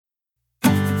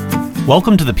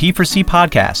Welcome to the P4C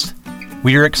podcast.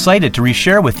 We are excited to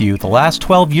reshare with you the last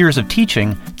 12 years of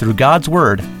teaching through God's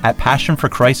Word at Passion for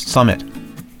Christ Summit.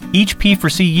 Each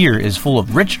P4C year is full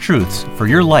of rich truths for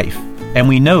your life, and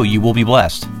we know you will be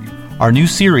blessed. Our new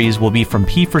series will be from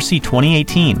P4C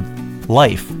 2018,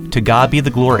 Life, to God Be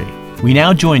the Glory. We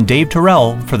now join Dave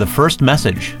Terrell for the first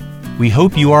message. We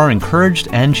hope you are encouraged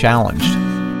and challenged.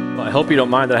 Well, I hope you don't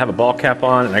mind that I have a ball cap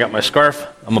on and I got my scarf.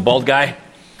 I'm a bald guy.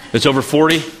 It's over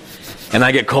 40, and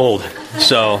I get cold.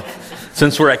 So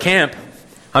since we're at camp,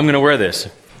 I'm going to wear this.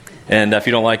 And if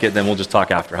you don't like it, then we'll just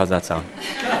talk after. How's that sound?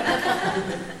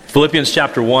 Philippians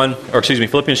chapter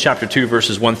 2,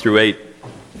 verses 1 through 8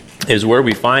 is where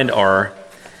we find our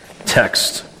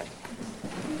text.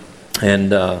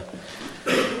 And where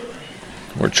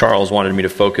Charles wanted me to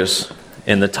focus.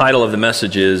 And the title of the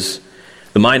message is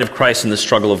The Mind of Christ in the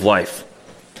Struggle of Life.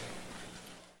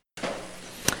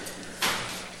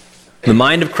 The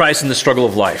Mind of Christ in the Struggle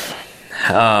of Life.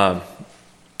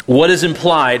 What is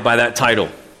implied by that title?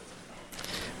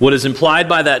 What is implied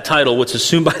by that title, what's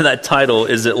assumed by that title,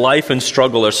 is that life and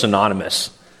struggle are synonymous.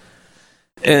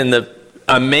 And the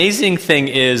amazing thing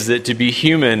is that to be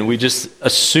human, we just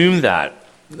assume that.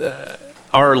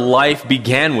 Our life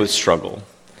began with struggle.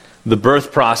 The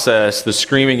birth process, the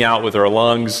screaming out with our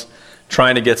lungs,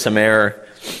 trying to get some air,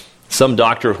 some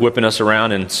doctor whipping us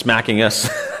around and smacking us,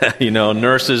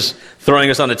 nurses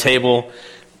throwing us on a table,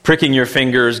 pricking your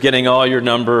fingers, getting all your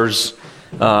numbers,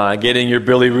 getting your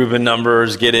bilirubin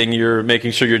numbers,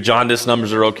 making sure your jaundice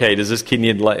numbers are okay. Does this kid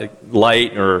need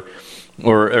light or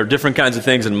different kinds of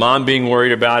things, and mom being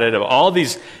worried about it. All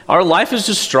these, our life is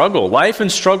just struggle. Life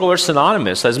and struggle are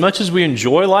synonymous. As much as we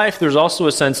enjoy life, there's also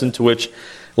a sense into which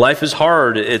life is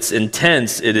hard, it's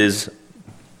intense, it is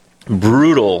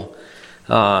brutal,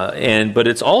 but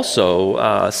it's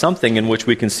also something in which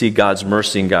we can see God's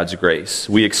mercy and God's grace.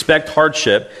 We expect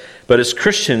hardship, but as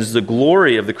Christians, the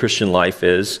glory of the Christian life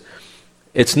is,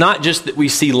 it's not just that we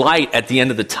see light at the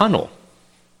end of the tunnel.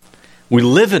 We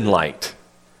live in light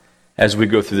as we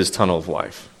go through this tunnel of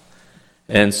life.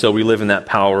 And so we live in that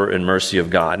power and mercy of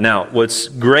God. Now, what's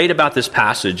great about this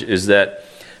passage is that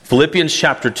Philippians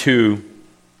chapter 2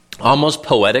 almost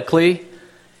poetically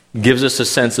gives us a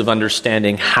sense of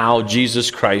understanding how Jesus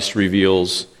Christ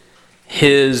reveals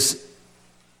his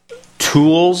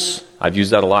tools, I've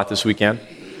used that a lot this weekend,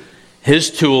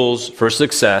 his tools for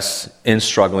success in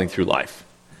struggling through life.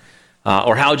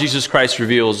 Or how Jesus Christ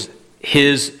reveals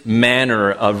his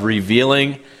manner of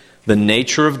revealing the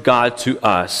nature of God to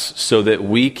us so that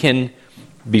we can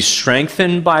be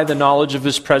strengthened by the knowledge of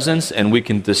his presence and we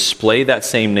can display that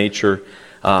same nature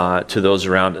to those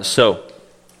around us. So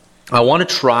I want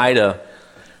to try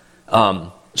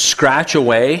to scratch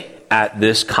away at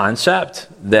this concept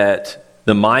that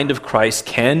the mind of Christ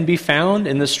can be found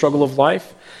in the struggle of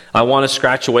life. I want to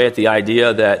scratch away at the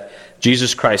idea that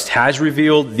Jesus Christ has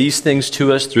revealed these things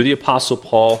to us through the Apostle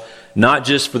Paul, not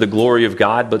just for the glory of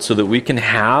God, but so that we can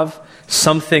have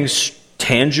something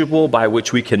tangible by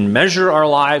which we can measure our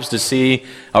lives to see,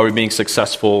 are we being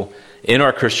successful in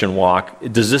our Christian walk?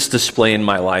 Does this display in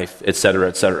my life, etc.,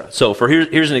 etc.? So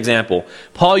here's an example.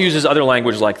 Paul uses other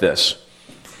language like this.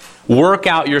 Work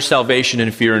out your salvation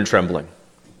in fear and trembling.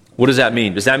 What does that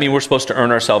mean? Does that mean we're supposed to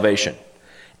earn our salvation?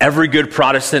 Every good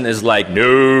Protestant is like,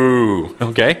 no.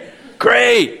 Okay,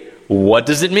 great. What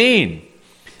does it mean?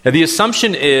 Now, the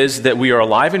assumption is that we are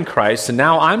alive in Christ, and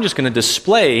now I'm just going to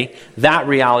display that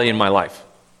reality in my life.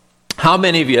 How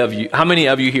many of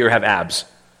you here have abs?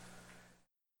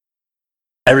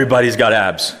 Everybody's got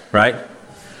abs, right?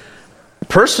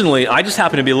 Personally, I just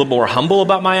happen to be a little more humble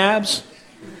about my abs.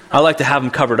 I like to have them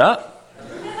covered up.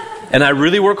 And I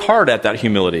really work hard at that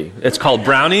humility. It's called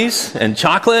brownies and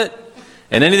chocolate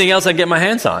and anything else I can get my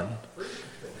hands on.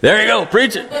 There you go,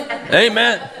 preach it.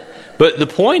 Amen. But the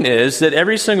point is that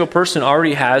every single person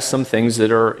already has some things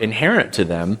that are inherent to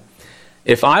them.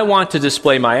 If I want to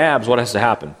display my abs, what has to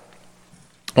happen?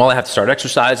 Well, I have to start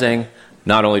exercising.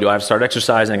 Not only do I have to start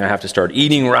exercising, I have to start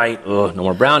eating right. No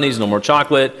more brownies, no more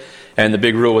chocolate. And the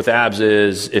big rule with abs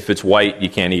is if it's white, you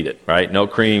can't eat it, right? No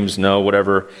creams, no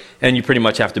whatever. And you pretty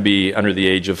much have to be under the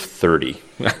age of 30.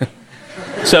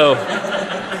 So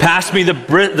pass me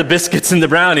the biscuits and the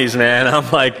brownies, man. I'm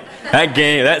like,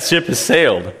 that ship has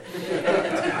sailed.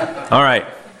 All right.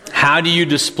 How do you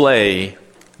display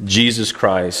Jesus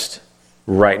Christ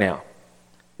right now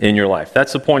in your life?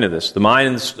 That's the point of this. The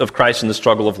mind of Christ in the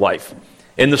struggle of life.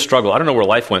 In the struggle. I don't know where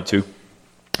life went to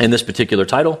in this particular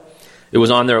title. It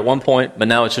was on there at one point, but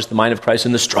now it's just the mind of Christ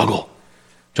in the struggle.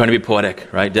 Trying to be poetic,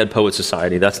 right? Dead Poet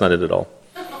Society. That's not it at all.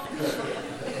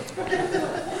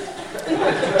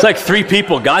 It's like 3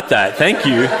 people got that. Thank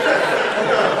you.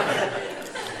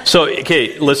 So,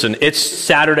 okay, listen, it's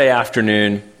Saturday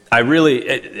afternoon. I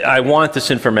want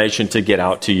this information to get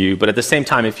out to you, but at the same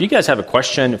time, if you guys have a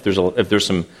question, if there's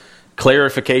some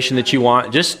clarification that you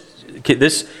want, just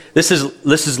this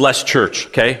is less church,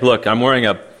 okay? Look, I'm wearing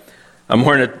a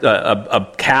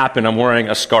cap and I'm wearing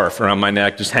a scarf around my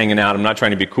neck, just hanging out. I'm not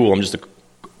trying to be cool. I'm just an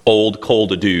old,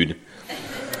 cold dude.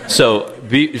 So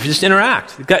just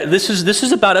interact. This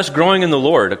is about us growing in the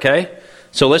Lord, okay?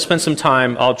 So let's spend some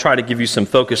time. I'll try to give you some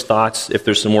focused thoughts if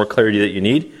there's some more clarity that you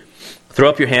need. Throw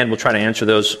up your hand. We'll try to answer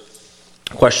those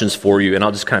questions for you, and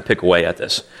I'll just kind of pick away at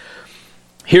this.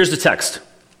 Here's the text.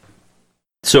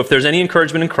 So if there's any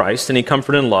encouragement in Christ, any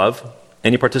comfort in love,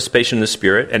 any participation in the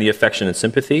Spirit, any affection and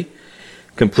sympathy,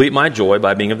 complete my joy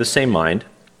by being of the same mind,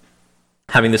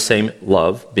 having the same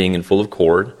love, being in full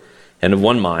accord, and of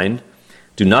one mind.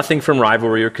 Do nothing from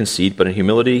rivalry or conceit, but in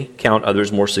humility count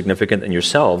others more significant than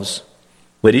yourselves.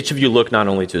 Let each of you look not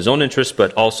only to his own interest,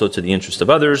 but also to the interest of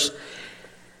others.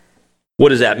 What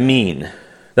does that mean?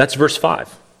 That's verse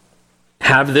 5.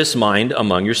 Have this mind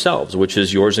among yourselves, which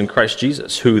is yours in Christ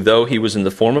Jesus, who, though he was in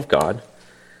the form of God,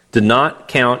 did not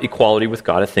count equality with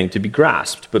God a thing to be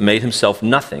grasped, but made himself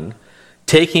nothing,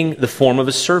 taking the form of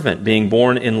a servant, being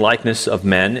born in likeness of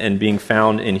men, and being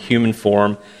found in human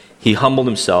form, he humbled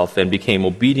himself and became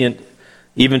obedient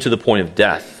even to the point of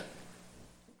death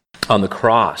on the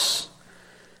cross.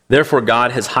 Therefore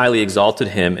God has highly exalted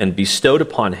him and bestowed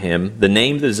upon him the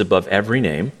name that is above every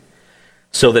name,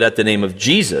 so that at the name of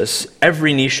Jesus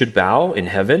every knee should bow in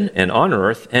heaven and on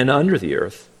earth and under the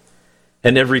earth,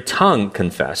 and every tongue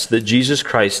confess that Jesus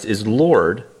Christ is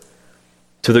Lord,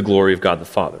 to the glory of God the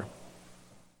Father.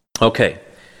 Okay,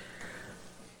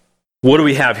 what do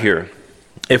we have here?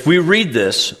 If we read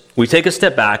this, we take a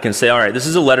step back and say, all right, this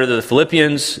is a letter to the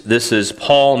Philippians. This is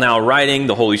Paul now writing.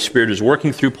 The Holy Spirit is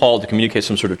working through Paul to communicate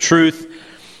some sort of truth.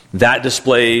 That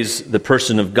displays the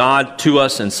person of God to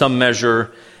us in some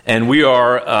measure. And we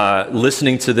are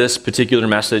listening to this particular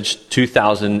message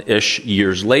 2,000-ish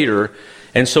years later.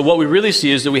 And so what we really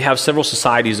see is that we have several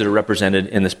societies that are represented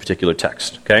in this particular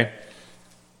text, okay?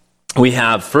 We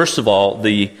have, first of all,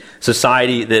 the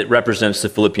society that represents the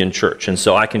Philippian church. And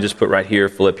so I can just put right here,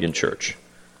 Philippian church.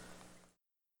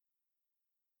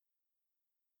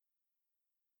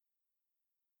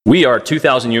 We are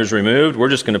 2,000 years removed. We're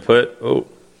just going to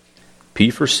put, P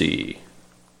for C,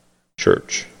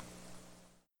 church.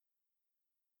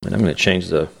 And I'm going to change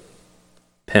the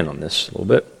pen on this a little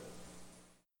bit.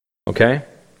 Okay?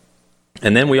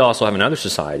 And then we also have another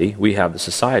society. We have the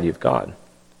society of God.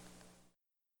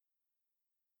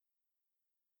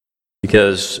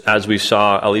 Because as we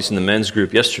saw, at least in the men's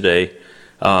group yesterday,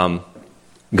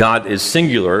 God is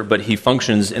singular, but he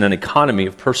functions in an economy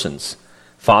of persons.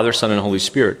 Father, Son, and Holy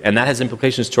Spirit. And that has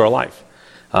implications to our life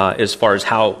as far as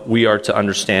how we are to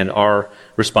understand our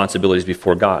responsibilities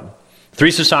before God.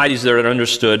 Three societies that are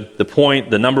understood.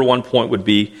 The number one point would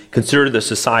be consider the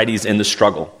societies in the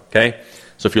struggle. Okay?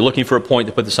 So if you're looking for a point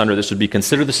to put this under, this would be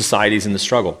consider the societies in the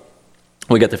struggle.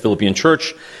 We got the Philippian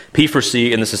church, P for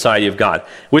C, and the society of God,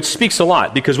 which speaks a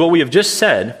lot because what we have just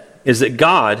said is that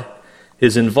God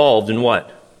is involved in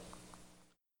what?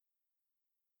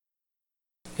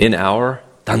 In our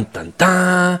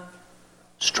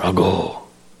struggle.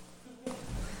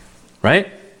 Right?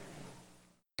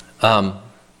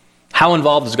 How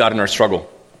involved is God in our struggle?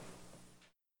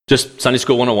 Just Sunday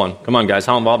School 101. Come on, guys.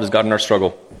 How involved is God in our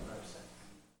struggle?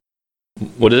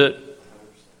 What is it?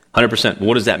 100%.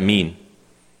 What does that mean?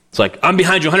 It's like, I'm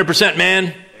behind you 100%,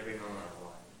 man.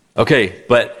 Okay,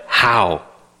 but how?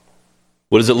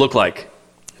 What does it look like?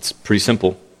 It's pretty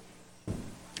simple.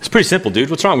 It's pretty simple, dude.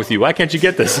 What's wrong with you? Why can't you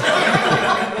get this?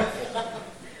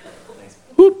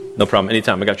 Whoop. No problem.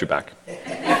 Anytime. I got your back.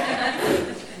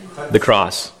 The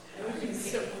cross.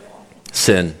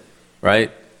 Sin.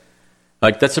 Right?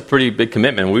 Like, that's a pretty big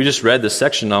commitment. We just read this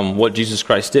section on what Jesus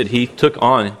Christ did. He took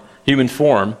on human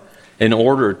form in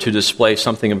order to display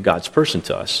something of God's person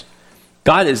to us.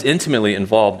 God is intimately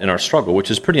involved in our struggle, which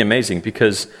is pretty amazing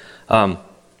because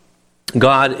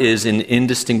God is an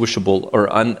indistinguishable or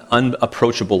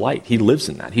unapproachable light. He lives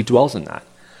in that. He dwells in that.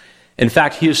 In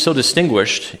fact, he is so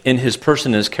distinguished in his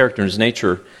person, his character, and his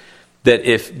nature that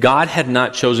if God had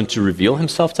not chosen to reveal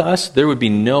himself to us, there would be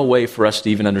no way for us to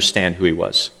even understand who he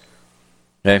was.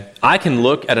 Okay? I can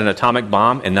look at an atomic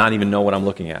bomb and not even know what I'm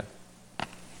looking at.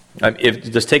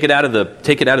 Just take it out of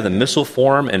the missile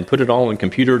form and put it all in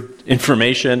computer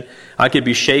information. I could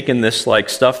be shaking this like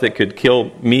stuff that could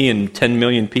kill me and 10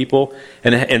 million people,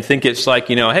 and think it's like,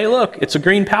 hey, look, it's a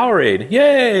green Powerade,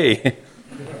 yay!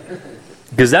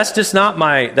 Because that's not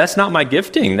my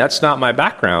gifting. That's not my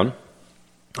background.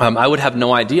 I would have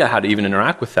no idea how to even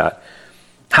interact with that.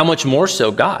 How much more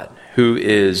so God, who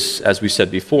is, as we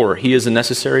said before, he is a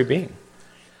necessary being.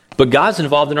 But God's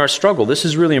involved in our struggle. This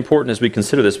is really important as we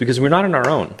consider this, because we're not on our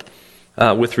own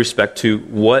with respect to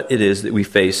what it is that we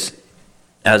face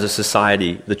as a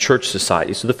society, the church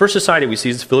society. So the first society we see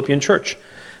is the Philippian church.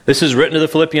 This is written to the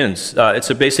Philippians.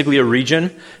 It's basically a region.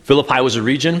 Philippi was a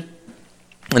region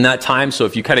in that time. So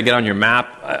if you kind of get on your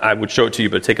map, I would show it to you,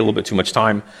 but it'd take a little bit too much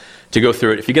time to go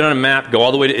through it. If you get on a map, go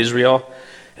all the way to Israel,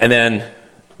 and then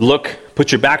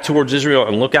put your back towards Israel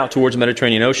and look out towards the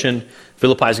Mediterranean Ocean.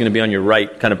 Philippi is going to be on your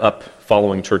right, kind of up,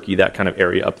 following Turkey, that kind of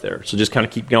area up there. So just kind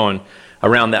of keep going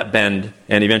around that bend,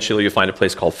 and eventually you'll find a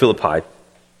place called Philippi.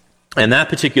 And that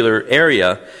particular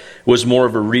area was more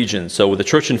of a region. So the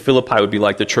church in Philippi would be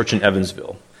like the church in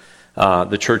Evansville,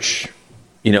 the church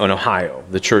in Ohio,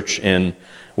 the church in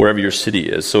wherever your city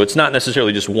is. So it's not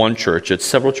necessarily just one church, it's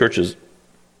several churches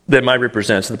that might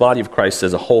represent the body of Christ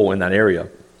as a whole in that area.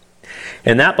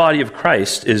 And that body of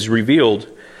Christ is revealed,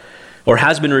 or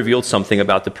has been revealed, something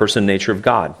about the person and nature of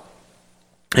God.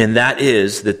 And that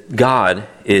is that God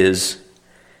is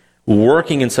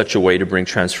working in such a way to bring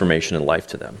transformation and life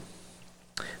to them.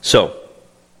 So,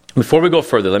 before we go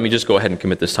further, let me just go ahead and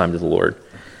commit this time to the Lord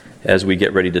as we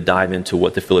get ready to dive into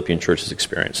what the Philippian church is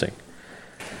experiencing.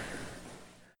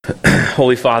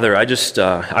 Holy Father,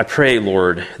 I pray,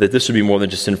 Lord, that this would be more than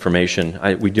just information.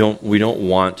 We don't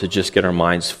want to just get our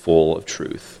minds full of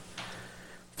truth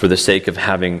for the sake of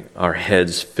having our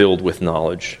heads filled with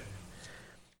knowledge.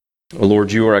 Oh,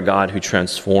 Lord, you are a God who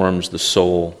transforms the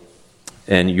soul,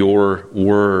 and your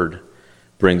word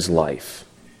brings life.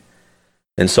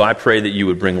 And so I pray that you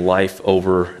would bring life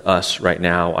over us right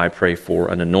now. I pray for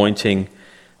an anointing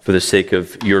for the sake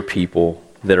of your people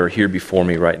that are here before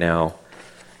me right now.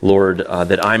 Lord,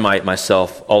 that I might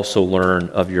myself also learn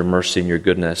of your mercy and your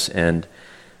goodness, and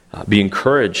be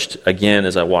encouraged again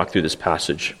as I walk through this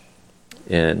passage.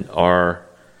 In our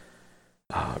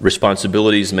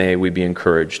responsibilities, may we be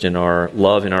encouraged. In our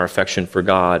love and our affection for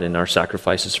God and our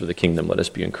sacrifices for the kingdom, let us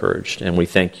be encouraged. And we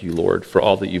thank you, Lord, for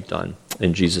all that you've done.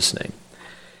 In Jesus' name,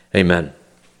 amen.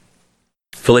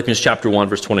 Philippians chapter 1,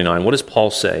 verse 29. What does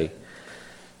Paul say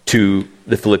to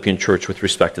the Philippian church with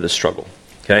respect to the struggle?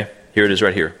 Okay? Here it is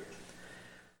right here.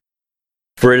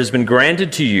 For it has been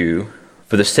granted to you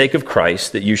for the sake of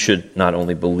Christ that you should not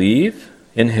only believe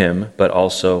in him, but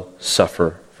also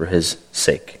suffer for his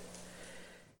sake.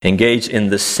 Engage in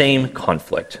the same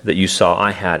conflict that you saw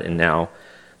I had and now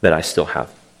that I still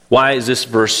have. Why is this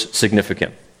verse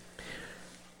significant?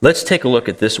 Let's take a look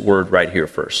at this word right here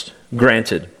first.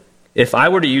 Granted. If I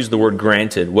were to use the word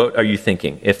granted, what are you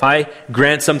thinking? If I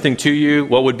grant something to you,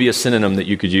 what would be a synonym that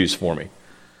you could use for me?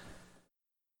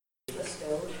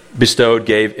 Bestowed,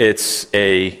 gave, it's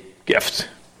a gift.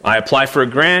 I apply for a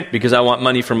grant because I want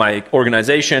money for my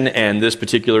organization, and this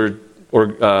particular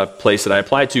place that I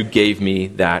applied to gave me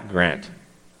that grant.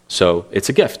 So it's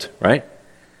a gift, right?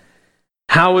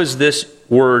 How is this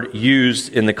word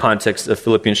used in the context of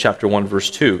Philippians chapter 1,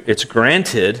 verse 2? It's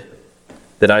granted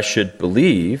that I should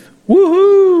believe.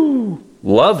 Woohoo!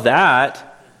 Love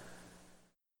that.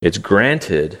 It's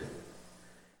granted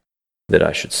that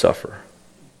I should suffer.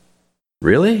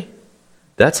 Really?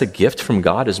 That's a gift from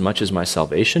God as much as my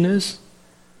salvation is?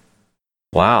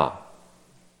 Wow.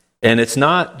 And it's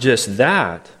not just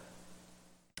that.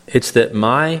 It's that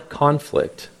my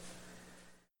conflict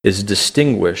is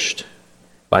distinguished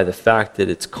by the fact that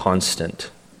it's constant.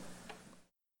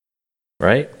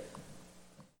 Right?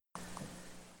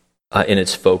 In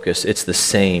its focus, it's the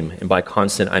same. And by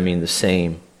constant, I mean the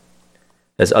same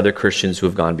as other Christians who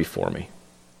have gone before me.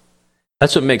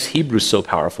 That's what makes Hebrews so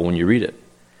powerful when you read it.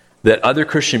 That other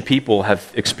Christian people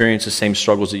have experienced the same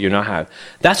struggles that you now have.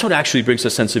 That's what actually brings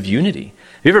a sense of unity.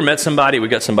 Have you ever met somebody? We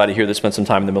got somebody here that spent some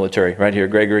time in the military. Right here,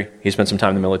 Gregory. He spent some time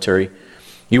in the military.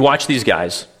 You watch these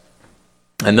guys,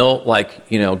 and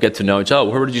they'll get to know each other.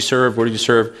 Oh, where did you serve? Where did you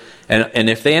serve? And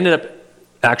if they ended up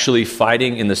actually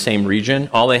fighting in the same region,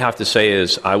 all they have to say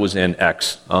is, I was in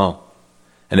X. Oh.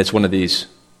 And it's one of these.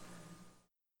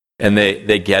 And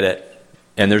they get it.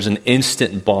 And there's an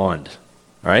instant bond,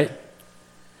 right?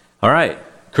 All right,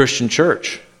 Christian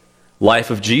church, life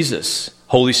of Jesus,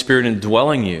 Holy Spirit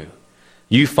indwelling you.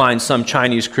 You find some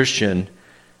Chinese Christian,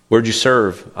 where'd you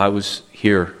serve? I was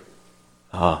here.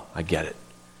 Ah, I get it.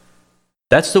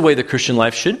 That's the way the Christian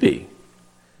life should be.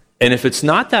 And if it's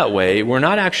not that way, we're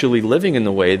not actually living in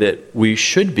the way that we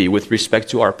should be with respect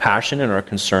to our passion and our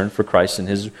concern for Christ and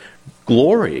his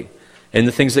glory. in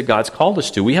the things that God's called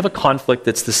us to. We have a conflict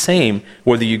that's the same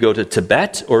whether you go to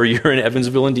Tibet or you're in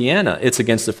Evansville, Indiana. It's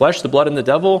against the flesh, the blood, and the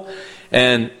devil.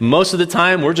 And most of the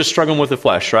time, we're just struggling with the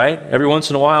flesh, right? Every once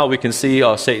in a while, we can see,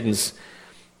 oh, Satan's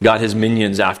got his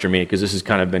minions after me because this has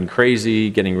kind of been crazy,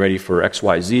 getting ready for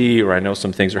XYZ, or I know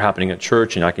some things are happening at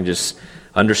church, and I can just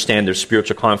understand there's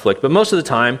spiritual conflict. But most of the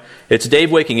time, it's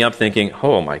Dave waking up thinking,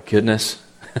 oh, my goodness,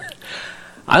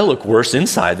 I look worse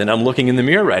inside than I'm looking in the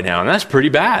mirror right now, and that's pretty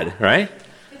bad, right?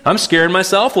 I'm scaring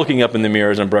myself looking up in the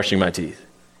mirror as I'm brushing my teeth.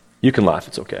 You can laugh,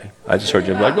 it's okay. I just heard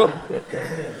you like, oh.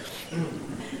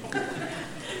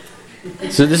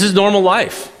 So this is normal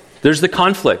life. There's the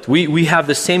conflict. We have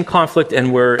the same conflict,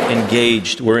 and we're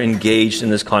engaged. We're engaged in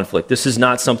this conflict. This is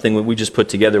not something that we just put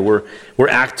together. We're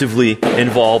actively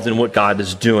involved in what God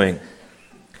is doing.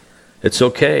 It's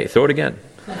okay. Throw it again.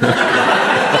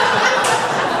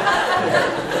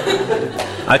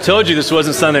 I told you this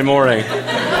wasn't Sunday morning.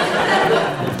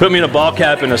 Put me in a ball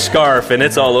cap and a scarf, and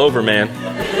it's all over, man.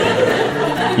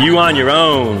 You on your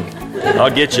own.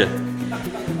 I'll get you.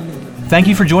 Thank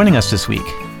you for joining us this week.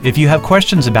 If you have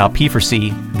questions about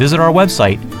P4C, visit our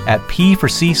website at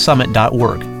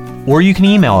p4csummit.org, or you can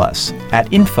email us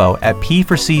at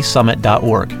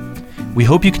info@p4csummit.org. We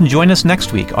hope you can join us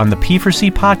next week on the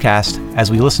P4C podcast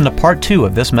as we listen to part 2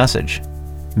 of this message.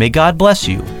 May God bless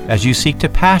you as you seek to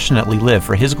passionately live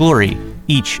for His glory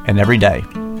each and every day.